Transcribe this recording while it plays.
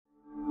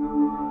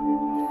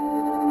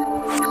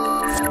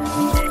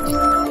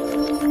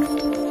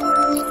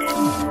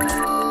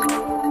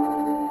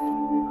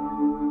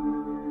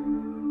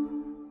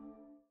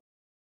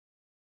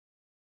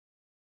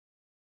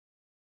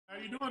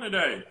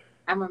today?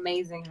 I'm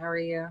amazing. How are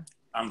you?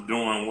 I'm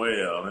doing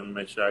well. Let me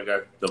make sure I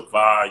got the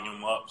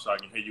volume up so I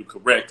can hear you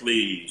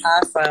correctly.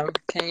 Awesome.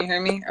 Can you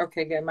hear me?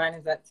 Okay, good. Mine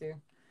is up too.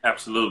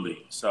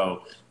 Absolutely.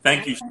 So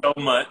thank you so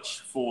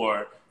much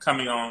for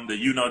coming on the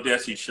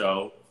YouKnowDessie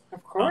show. Of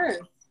Uh, course.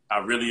 I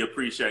really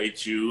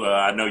appreciate you.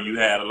 I know you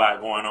had a lot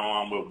going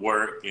on with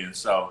work, and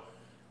so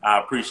I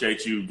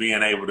appreciate you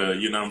being able to,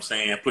 you know what I'm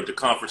saying, put the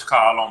conference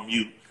call on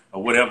mute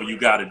or whatever you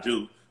got to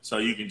do so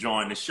you can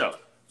join the show.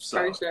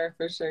 So.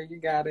 For sure. You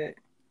got it.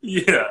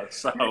 Yeah.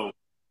 So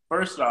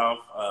first off,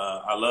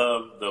 I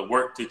love the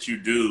work that you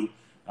do.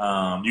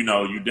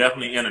 You're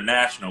definitely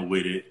international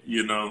with it.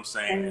 You know what I'm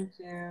saying? Thank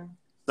you.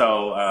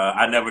 So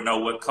I never know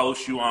what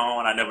coast you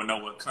on. I never know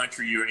what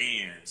country you're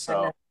in. I know.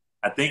 So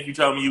I think you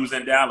told me you was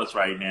in Dallas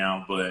right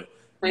now, but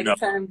For you the know,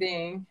 time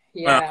being. uh,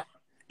 Yeah.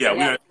 yeah, Yeah,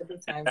 we're for the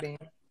time being.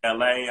 in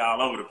LA,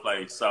 all over the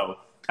place. So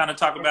kind of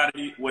talk about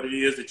it, what it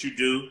is that you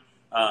do.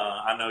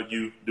 I know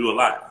you do a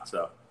lot.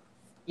 So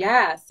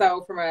Yeah.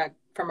 So from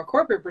a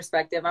corporate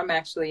perspective, I'm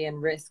actually in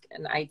risk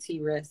and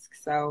IT risk.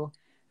 So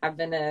I've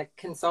been a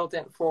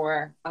consultant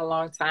for a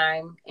long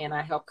time, and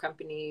I help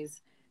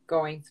companies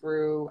going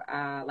through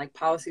like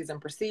policies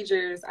and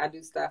procedures. I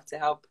do stuff to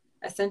help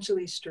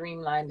essentially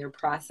streamline their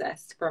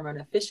process from an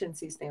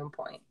efficiency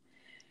standpoint.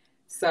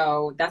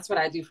 So that's what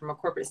I do from a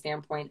corporate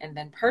standpoint. And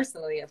then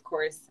personally, of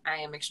course, I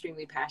am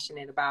extremely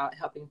passionate about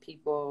helping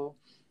people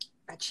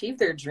achieve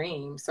their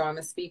dreams. So I'm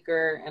a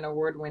speaker, an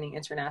award-winning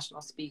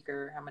international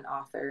speaker. I'm an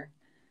author.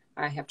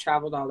 I have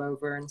traveled all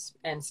over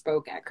and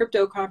spoke at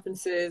crypto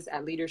conferences,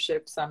 at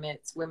leadership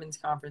summits, women's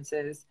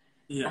conferences.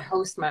 I yeah,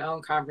 host my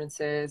own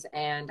conferences,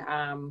 and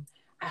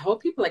I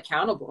hold people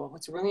accountable.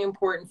 It's really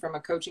important from a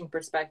coaching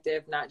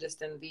perspective, not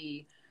just in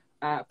the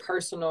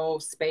personal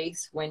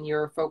space when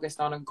you're focused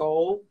on a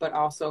goal, but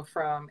also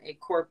from a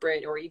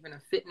corporate or even a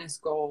fitness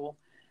goal.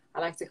 I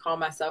like to call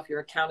myself your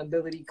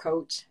accountability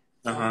coach.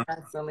 So I'm uh-huh.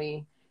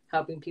 constantly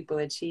helping people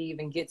achieve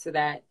and get to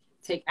that,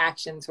 take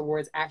action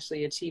towards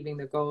actually achieving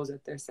the goals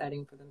that they're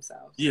setting for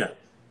themselves. Yeah.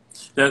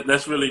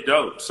 That's really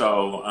dope.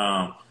 So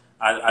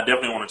I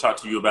definitely want to talk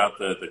to you about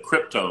the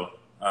crypto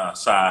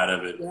side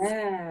of it.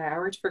 Yeah, I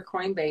worked for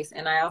Coinbase,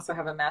 and I also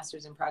have a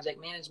master's in project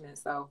management.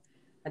 So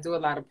I do a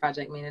lot of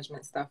project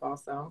management stuff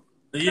also.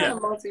 Kind Yeah. of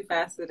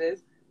multifaceted.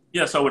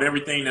 Yeah. So with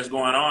everything that's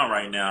going on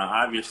right now,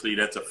 obviously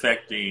that's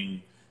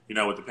affecting,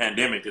 with the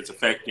pandemic, it's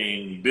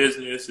affecting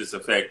business, it's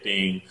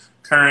affecting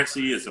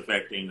currency, it's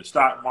affecting the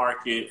stock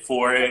market,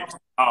 Forex,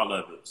 all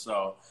of it.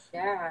 So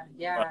Yeah,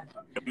 yeah.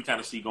 we kind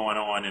of see going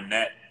on in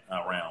that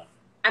realm.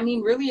 I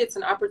mean, really, it's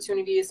an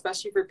opportunity,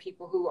 especially for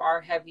people who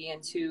are heavy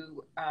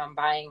into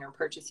buying or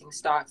purchasing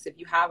stocks. If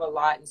you have a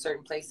lot in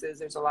certain places,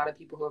 there's a lot of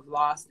people who have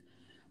lost.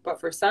 But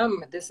for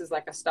some, this is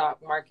like a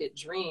stock market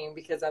dream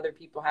because other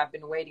people have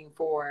been waiting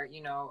for,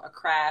 a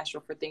crash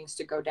or for things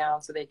to go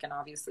down so they can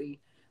obviously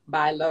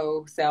buy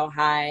low, sell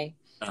high.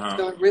 Uh-huh.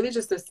 So it really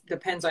just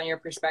depends on your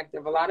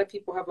perspective. A lot of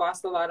people have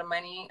lost a lot of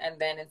money. And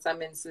then in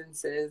some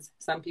instances,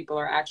 some people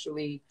are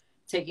actually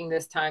taking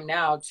this time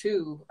now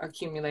to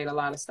accumulate a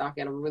lot of stock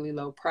at a really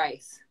low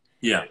price.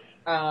 Yeah.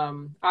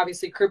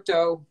 Obviously,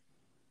 crypto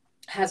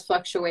has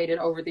fluctuated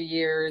over the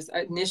years.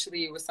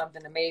 Initially, it was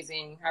something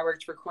amazing. I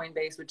worked for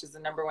Coinbase, which is the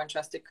number one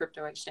trusted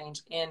crypto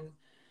exchange in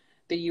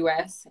the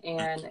US.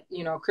 And,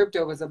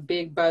 crypto was a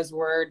big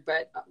buzzword.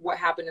 But what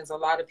happened is a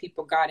lot of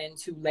people got in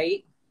too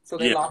late. So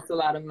they Yeah. lost a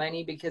lot of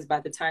money because by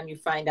the time you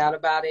find out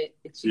about it,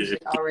 it's Yeah.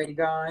 usually already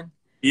gone.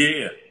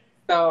 Yeah.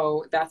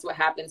 So that's what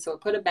happened. So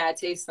it put a bad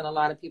taste in a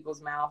lot of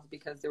people's mouths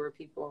because there were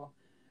people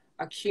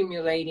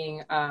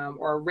accumulating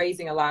or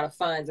raising a lot of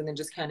funds and then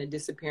just kind of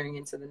disappearing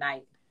into the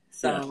night. Yeah.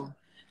 So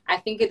I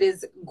think it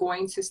is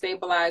going to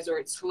stabilize, or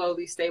it's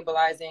slowly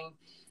stabilizing.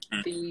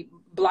 Mm. The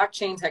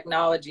blockchain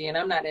technology, and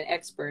I'm not an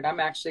expert,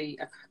 I'm actually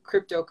a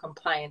crypto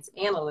compliance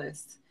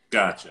analyst.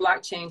 Gotcha.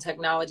 Blockchain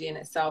technology in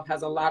itself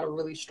has a lot of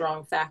really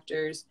strong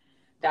factors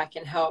that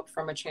can help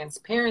from a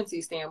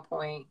transparency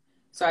standpoint.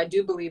 So I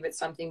do believe it's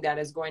something that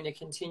is going to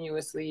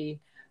continuously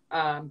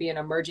be an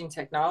emerging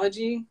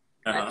technology.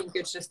 I think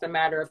it's just a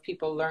matter of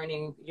people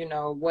learning,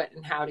 what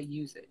and how to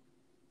use it.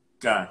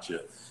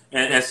 Gotcha.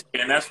 And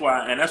that's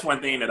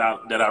one thing that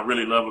I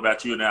really love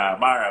about you and I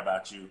admire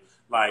about you.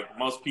 Like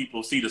most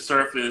people see the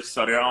surface,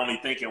 so they're only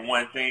thinking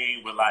one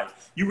thing, but like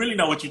you really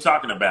know what you're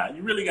talking about.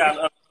 You really got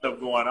other stuff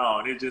going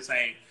on. It just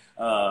ain't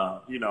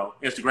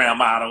Instagram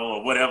model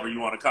or whatever you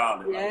want to call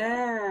it.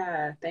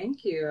 Yeah,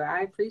 thank you.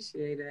 I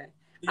appreciate it.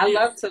 Yeah. I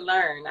love to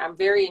learn. I'm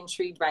very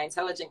intrigued by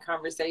intelligent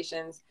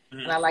conversations,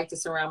 Mm-hmm. and I like to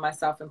surround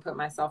myself and put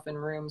myself in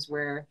rooms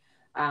where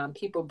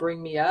people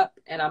bring me up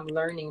and I'm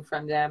learning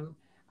from them.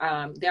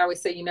 They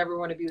always say you never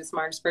want to be the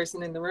smartest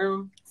person in the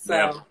room. So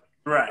Yeah.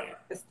 Right.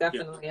 it's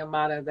definitely a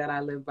motto that I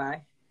live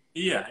by.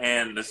 Yeah,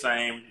 and the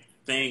same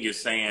thing is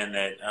saying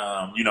that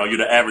you're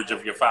the average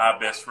of your five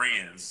best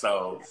friends.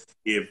 So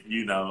if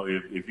you're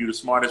the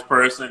smartest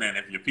person and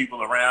if your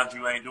people around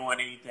you ain't doing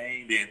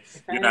anything, then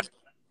you're not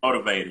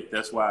motivated.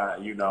 That's why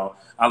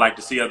I like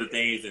to see other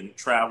things and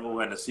travel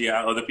and to see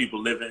how other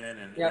people living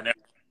and Yep. everything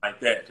like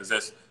that, because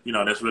that's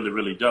really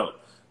really dope.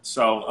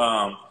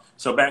 So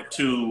back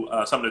to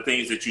some of the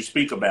things that you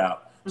speak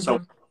about. So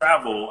Hmm.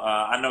 travel.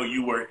 I know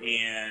you were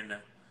in.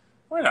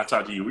 Where did I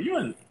talk to you? Were you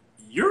in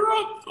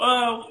Europe?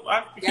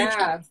 I keep.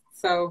 Yeah.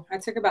 So I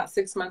took about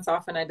 6 months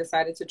off and I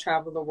decided to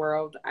travel the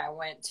world. I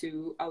went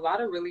to a lot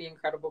of really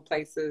incredible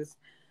places.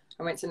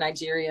 I went to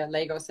Nigeria,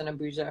 Lagos, and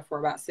Abuja for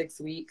about 6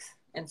 weeks.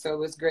 And so it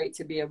was great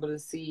to be able to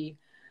see.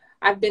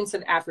 I've been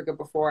to Africa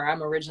before.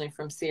 I'm originally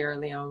from Sierra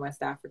Leone,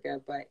 West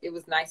Africa, but it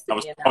was nice to I be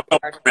was, in I that was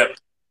part. hoping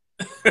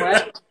you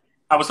What? repped.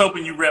 I was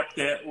hoping you repped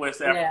that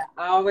West Africa.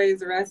 Yeah, I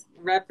always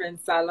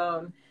reference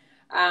Salone.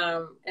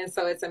 And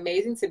so it's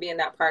amazing to be in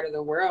that part of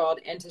the world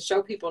and to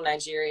show people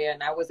Nigeria.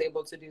 And I was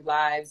able to do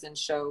lives and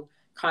show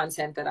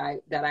content that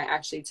I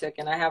actually took.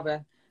 And I have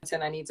a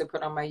content I need to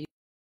put on my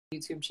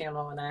YouTube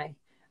channel. And I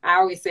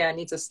always say I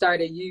need to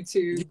start a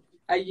YouTube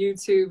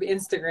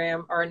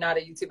Instagram, or not a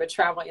YouTube, a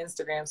travel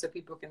Instagram, so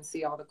people can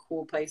see all the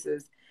cool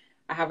places.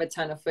 I have a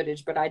ton of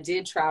footage, but I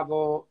did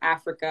travel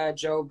Africa,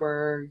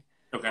 Joburg.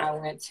 Okay. I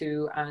went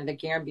to the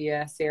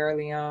Gambia, Sierra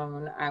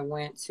Leone. I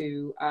went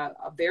to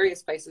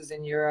various places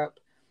in Europe.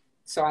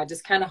 So I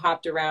just kind of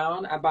hopped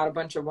around. I bought a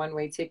bunch of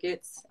one-way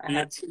tickets. I Yeah.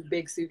 had two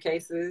big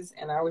suitcases,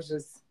 and I was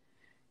just,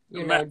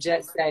 Man.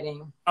 jet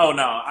setting. Oh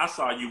no, I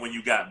saw you when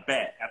you got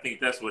back. I think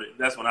that's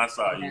when I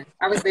saw you. Yeah.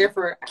 I was there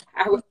for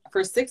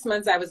 6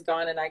 months. I was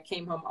gone, and I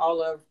came home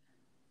all of,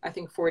 I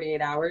think,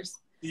 48 hours.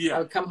 I Yeah.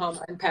 would come home,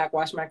 unpack,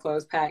 wash my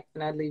clothes, pack,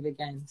 and I'd leave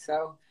again.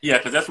 So, Yeah,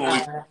 because that's when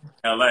we were uh,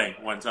 in LA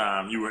one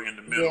time. You were in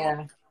the middle of.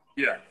 yeah.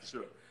 Yeah,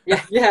 sure.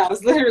 Yeah, yeah. I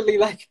was literally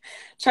like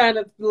trying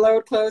to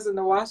load clothes in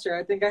the washer.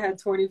 I think I had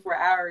 24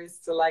 hours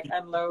to like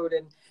unload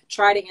and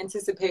try to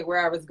anticipate where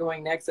I was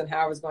going next and how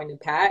I was going to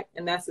pack.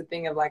 And that's the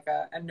thing of like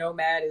a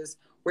nomad is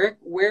what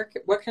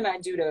can I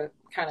do to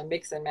kind of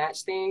mix and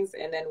match things?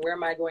 And then where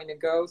am I going to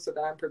go so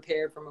that I'm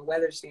prepared from a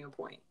weather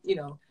standpoint?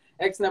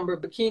 X number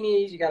of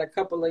bikinis, you got a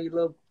couple of your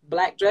little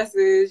black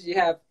dresses, you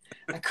have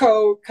a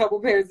coat, couple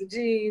pairs of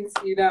jeans,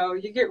 you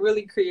get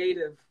really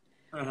creative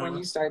when Uh-huh.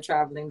 you start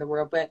traveling the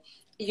world. But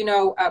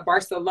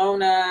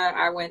Barcelona,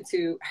 I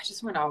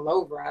just went all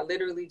over. I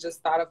literally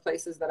just thought of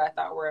places that I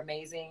thought were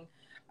amazing.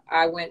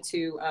 I went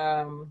to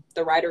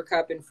the Ryder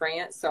Cup in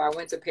France. So I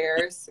went to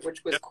Paris,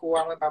 which was Yep. cool.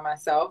 I went by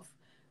myself,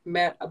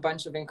 met a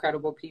bunch of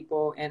incredible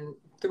people. And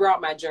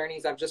throughout my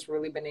journeys, I've just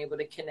really been able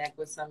to connect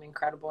with some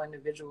incredible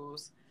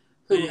individuals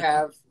who Yeah.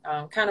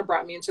 have kind of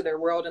brought me into their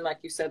world. And like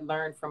you said,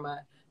 learn from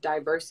a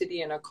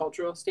diversity and a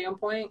cultural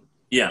standpoint.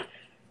 Yeah.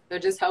 It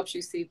just helps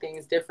you see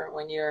things different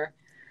when you're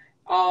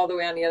all the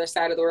way on the other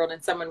side of the world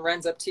and someone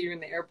runs up to you in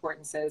the airport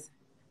and says,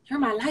 "You're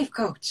my life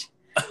coach,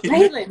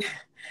 Layllen."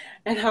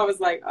 And I was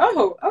like,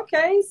 "Oh,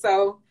 okay."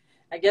 So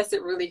I guess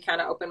it really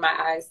kind of opened my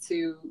eyes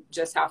to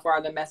just how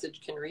far the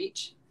message can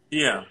reach.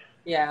 Yeah.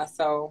 Yeah,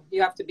 so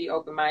you have to be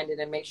open-minded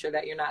and make sure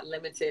that you're not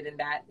limited in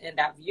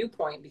that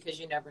viewpoint, because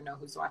you never know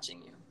who's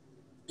watching you.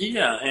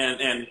 Yeah,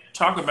 and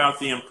talk about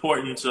the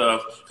importance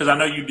of, because I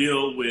know you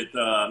deal with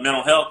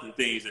mental health and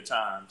things at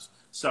times.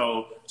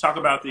 So talk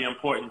about the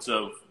importance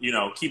of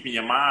keeping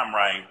your mind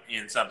right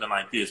in something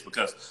like this,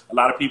 because a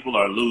lot of people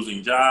are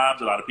losing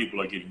jobs, a lot of people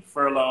are getting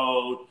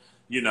furloughed.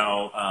 You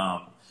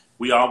know,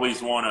 we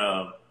always want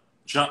to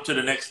jump to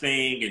the next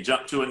thing and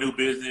jump to a new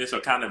business or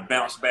kind of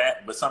bounce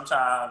back, but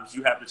sometimes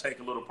you have to take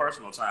a little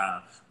personal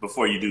time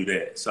before you do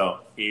that.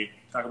 So can you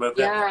talk about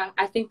that? Yeah,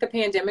 I think the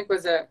pandemic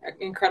was an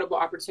incredible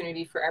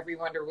opportunity for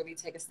everyone to really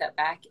take a step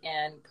back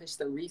and push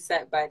the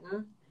reset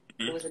button.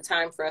 It Mhm. was a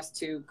time for us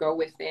to go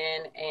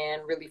within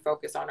and really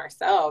focus on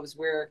ourselves.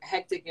 We're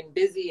hectic and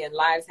busy, and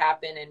lives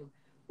happen, and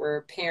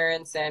we're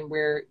parents, and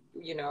we're,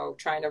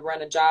 trying to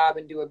run a job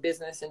and do a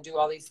business and do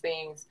all these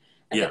things.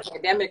 And the Yeah.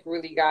 pandemic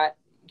really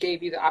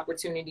gave you the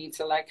opportunity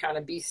to like kind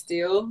of be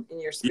still in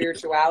your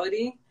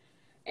spirituality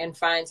and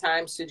find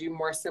times to do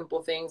more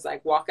simple things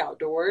like walk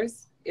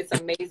outdoors. It's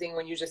amazing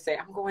when you just say,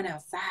 "I'm going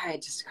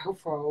outside, just go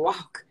for a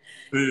walk."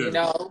 You Yeah.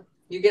 know,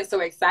 you get so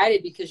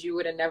excited because you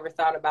would have never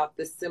thought about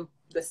the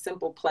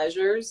simple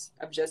pleasures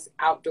of just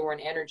outdoor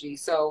and energy.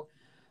 So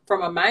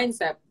from a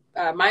mindset,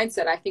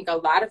 I think a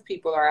lot of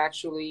people are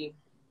actually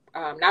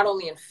not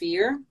only in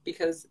fear,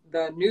 because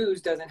the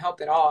news doesn't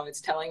help at all.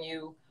 It's telling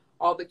you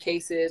all the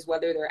cases,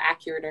 whether they're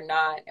accurate or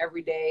not,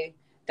 every day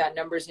that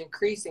number's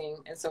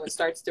increasing. And so it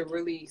starts to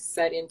really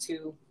set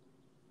into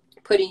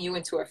putting you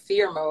into a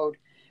fear mode.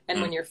 And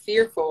Mm. when you're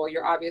fearful,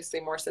 you're obviously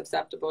more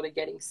susceptible to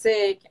getting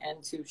sick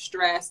and to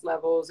stress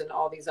levels and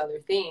all these other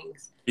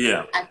things.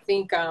 Yeah. I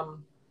think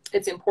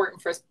it's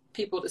important for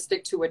people to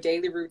stick to a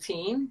daily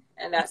routine.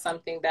 And that's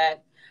something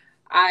that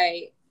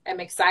I am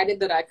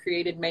excited that I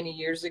created many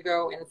years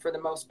ago, and for the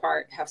most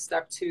part have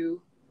stuck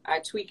to. I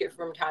tweak it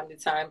from time to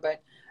time,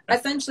 but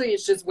essentially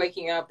it's just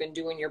waking up and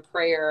doing your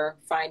prayer,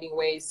 finding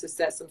ways to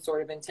set some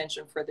sort of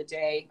intention for the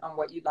day on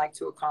what you'd like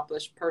to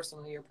accomplish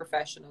personally or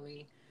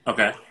professionally,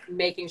 Okay.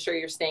 making sure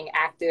you're staying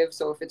active.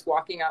 So if it's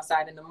walking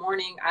outside in the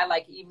morning, I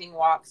like evening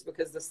walks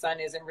because the sun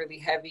isn't really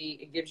heavy.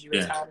 It gives you a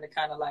Yeah. time to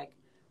kind of like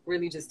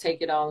really just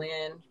take it all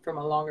in from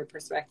a longer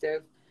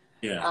perspective.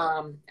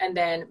 Yeah. And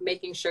then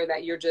making sure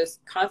that you're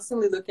just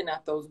constantly looking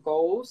at those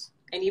goals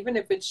And even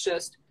if it's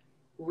just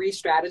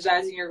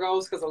re-strategizing your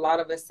goals, because a lot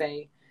of us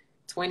say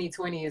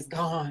 2020 is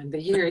gone,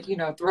 the year, you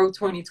know, throw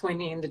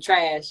 2020 in the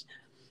trash.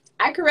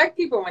 I correct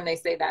people when they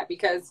say that,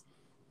 because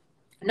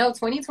no,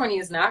 2020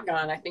 is not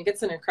gone. I think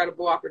it's an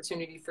incredible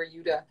opportunity for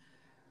you to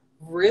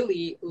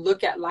really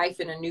look at life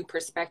in a new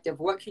perspective.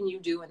 What can you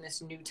do in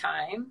this new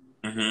time?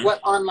 Mm-hmm. What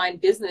online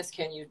business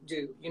can you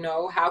do? You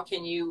know, how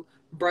can you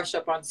brush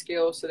up on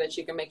skills so that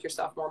you can make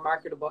yourself more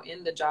marketable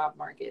in the job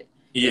market?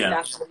 Yeah. If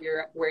that's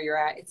where you're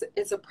at.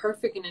 It's a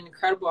perfect and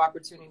incredible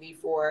opportunity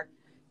for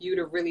you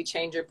to really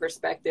change your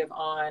perspective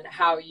on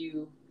how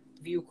you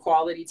view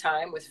quality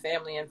time with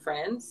family and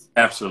friends.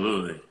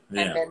 Absolutely.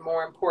 Yeah. And then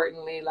more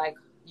importantly, like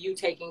you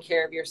taking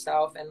care of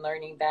yourself and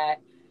learning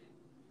that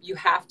you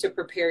have to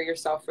prepare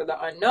yourself for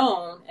the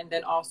unknown, and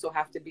then also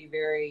have to be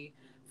very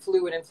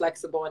fluid and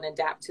flexible and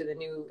adapt to the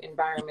new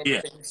environment Yeah.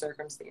 and the new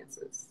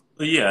circumstances.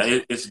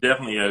 Yeah, it's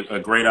definitely a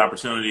great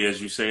opportunity,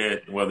 as you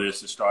said, whether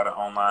it's to start an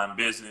online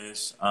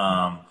business.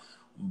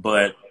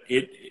 But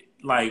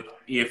like,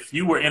 if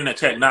you were in the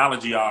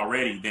technology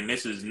already, then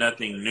this is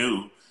nothing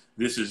new.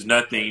 This is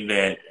nothing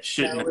that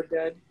shouldn't have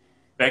been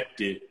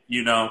expected.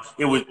 You know,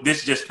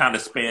 this just kind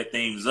of sped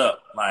things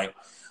up. Like,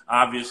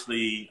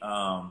 obviously,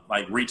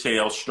 like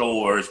retail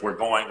stores were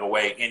going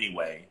away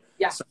anyway.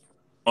 Yeah. So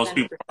most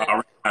people are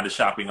already kind of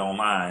shopping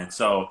online.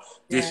 So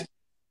this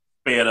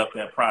sped up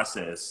that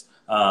process.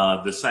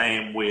 The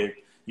same with,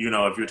 you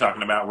know, if you're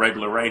talking about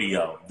regular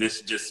radio,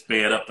 this just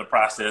sped up the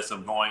process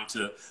of going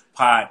to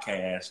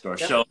podcasts or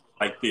shows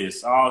like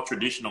this. All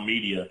traditional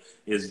media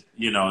is,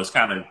 you know, it's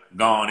kind of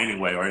gone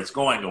anyway, or it's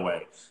going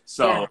away.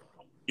 So,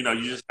 you know,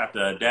 you just have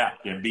to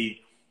adapt and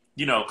be,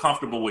 you know,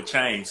 comfortable with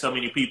change. So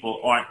many people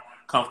aren't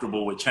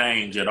comfortable with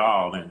change at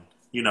all. And,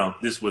 you know,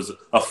 this was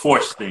a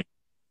forced thing,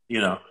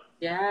 you know.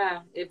 Yeah,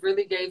 it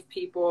really gave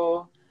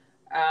people,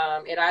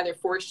 it either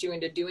forced you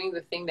into doing the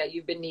thing that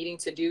you've been needing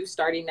to do,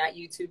 starting that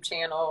YouTube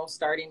channel,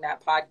 starting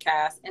that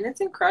podcast. And it's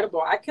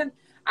incredible. I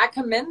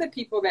commend the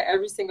people that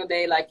every single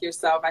day, like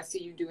yourself, I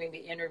see you doing the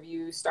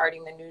interviews,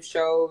 starting the new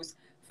shows,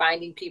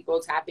 finding people,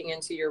 tapping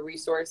into your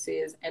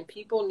resources. And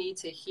people need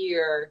to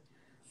hear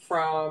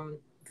from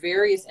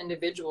various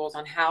individuals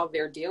on how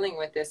they're dealing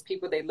with this,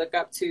 people they look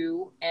up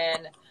to,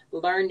 and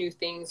learn new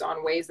things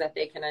on ways that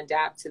they can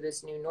adapt to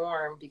this new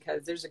norm,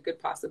 because there's a good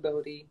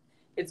possibility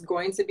it's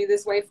going to be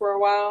this way for a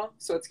while.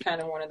 So it's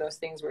kind of one of those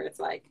things where it's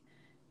like,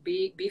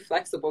 be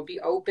flexible, be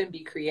open,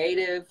 be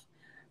creative,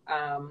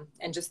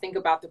 and just think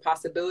about the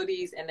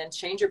possibilities, and then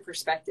change your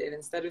perspective.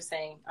 Instead of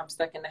saying, I'm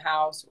stuck in the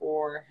house,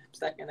 or I'm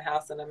stuck in the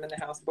house and I'm in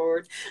the house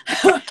bored.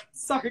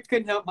 Sorry,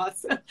 couldn't help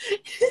myself.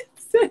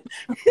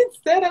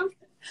 Instead of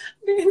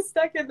being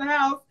stuck in the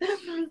house,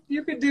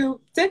 you could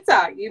do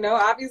TikTok. You know,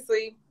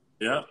 obviously,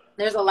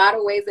 there's a lot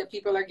of ways that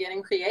people are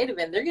getting creative,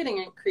 and they're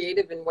getting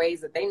creative in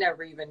ways that they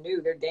never even knew.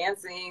 They're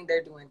dancing,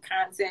 they're doing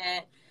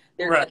content,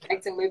 they're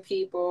connecting with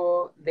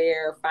people,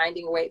 they're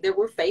finding ways.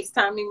 We're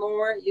FaceTiming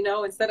more, you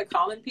know, instead of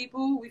calling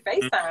people, we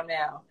FaceTime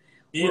now.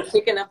 We're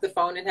picking up the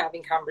phone and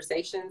having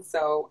conversations.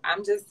 So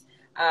I'm just,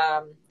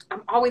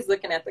 I'm always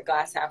looking at the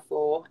glass half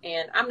full,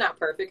 and I'm not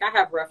perfect. I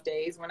have rough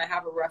days. When I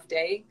have a rough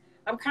day,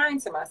 I'm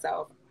kind to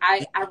myself.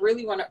 I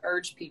really want to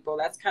urge people.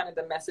 That's kind of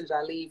the message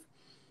I leave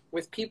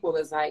with people,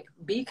 is like,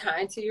 be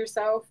kind to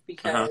yourself,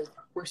 because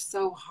we're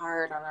so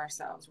hard on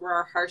ourselves. We're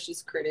our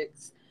harshest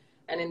critics.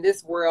 And in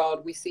this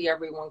world, we see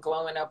everyone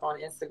glowing up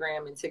on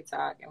Instagram and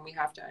TikTok, and we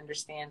have to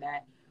understand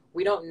that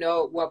we don't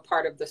know what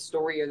part of the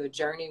story or the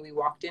journey we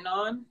walked in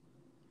on,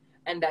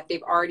 and that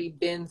they've already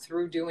been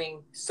through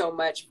doing so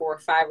much for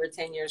 5 or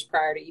 10 years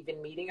prior to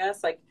even meeting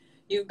us. Like,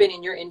 you've been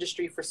in your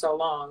industry for so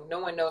long. No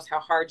one knows how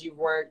hard you've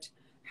worked,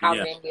 how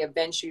many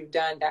events you've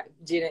done that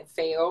didn't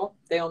fail.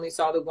 They only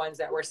saw the ones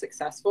that were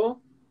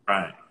successful.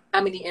 Right. How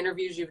many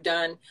interviews you've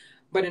done,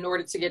 but in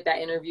order to get that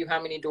interview,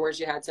 how many doors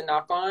you had to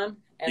knock on.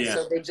 And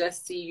so they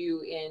just see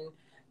you in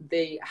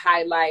the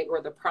highlight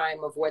or the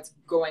prime of what's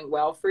going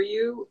well for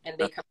you, and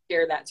they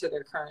compare that to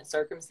their current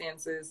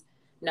circumstances,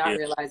 not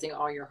realizing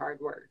all your hard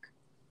work.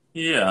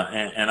 Yeah,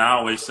 and I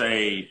always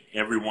say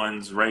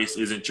everyone's race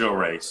isn't your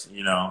race,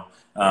 you know.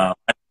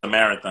 It's a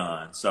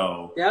marathon.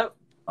 So,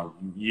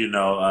 you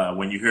know,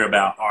 when you hear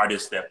about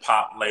artists that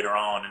pop later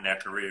on in their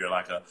career,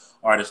 like a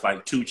artist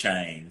like 2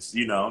 Chainz,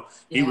 you know,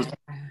 he was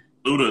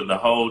Luda the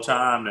whole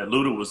time that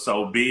Luda was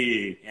so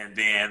big. And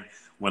then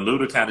when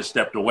Luda kind of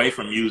stepped away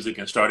from music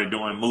and started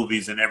doing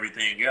movies and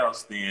everything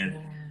else,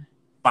 then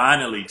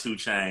finally 2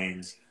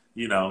 Chainz,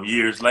 you know,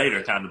 years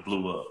later kind of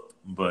blew up.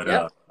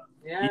 But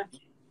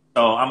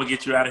so I'm gonna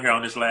get you out of here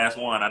on this last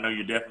one. I know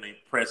you're definitely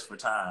pressed for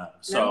time.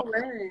 So no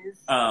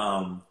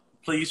worries.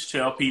 Please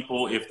tell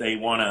people if they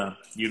want to,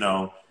 you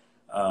know,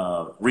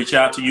 reach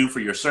out to you for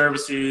your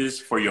services,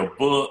 for your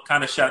book.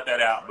 Kind of shout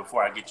that out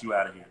before I get you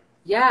out of here.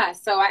 Yeah,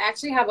 so I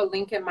actually have a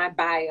link in my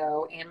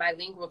bio, and my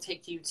link will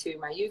take you to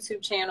my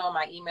YouTube channel,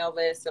 my email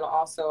list. It'll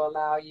also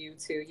allow you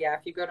to, yeah,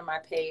 if you go to my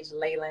page,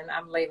 Layllen,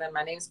 I'm Layllen.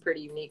 My name's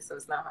pretty unique, so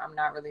I'm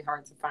not really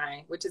hard to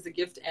find, which is a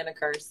gift and a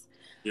curse.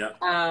 Yeah.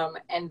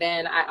 And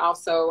then I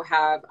also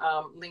have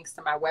links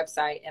to my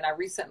website, and I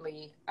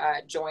recently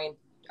joined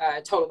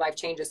Total Life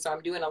Changes, so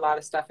I'm doing a lot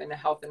of stuff in the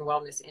health and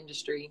wellness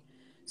industry.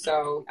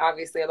 So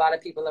obviously, a lot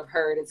of people have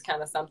heard it's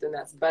kind of something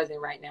that's buzzing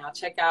right now.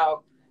 Check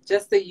out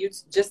just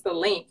the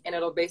link, and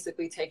it'll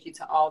basically take you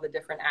to all the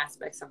different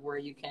aspects of where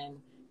you can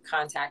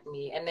contact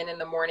me. And then in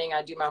the morning,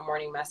 I do my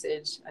morning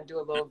message. I do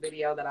a little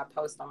video that I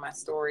post on my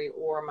story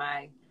or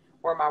my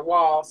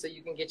wall, so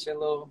you can get your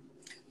little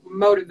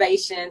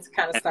motivation to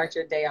kind of start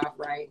your day off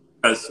right.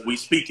 Because we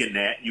speaking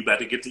that, you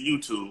better get to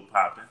YouTube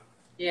popping.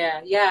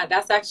 Yeah,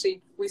 that's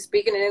actually, we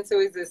speaking it into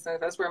existence.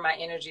 That's where my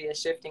energy is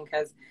shifting,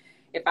 because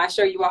if I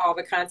show you all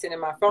the content in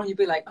my phone, you'd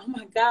be like, oh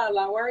my God,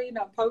 like, why are you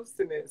not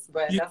posting this?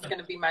 But Yeah. that's going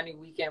to be my new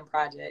weekend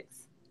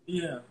projects.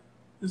 Yeah.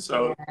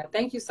 So Yeah.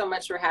 Thank you so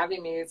much for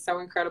having me. It's so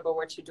incredible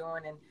what you're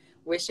doing, and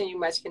wishing you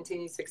much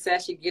continued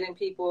success. You're getting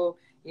people,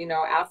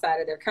 outside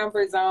of their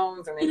comfort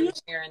zones, and then you're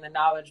sharing the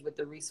knowledge with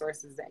the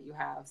resources that you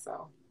have.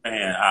 So,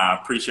 and I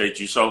appreciate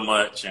you so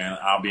much, and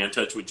I'll be in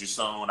touch with you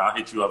soon. I'll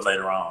hit you up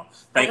later on. all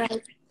Thank you.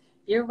 right.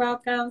 You're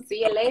welcome.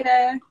 See you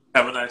later.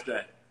 Have a nice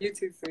day. You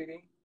too,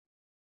 sweetie.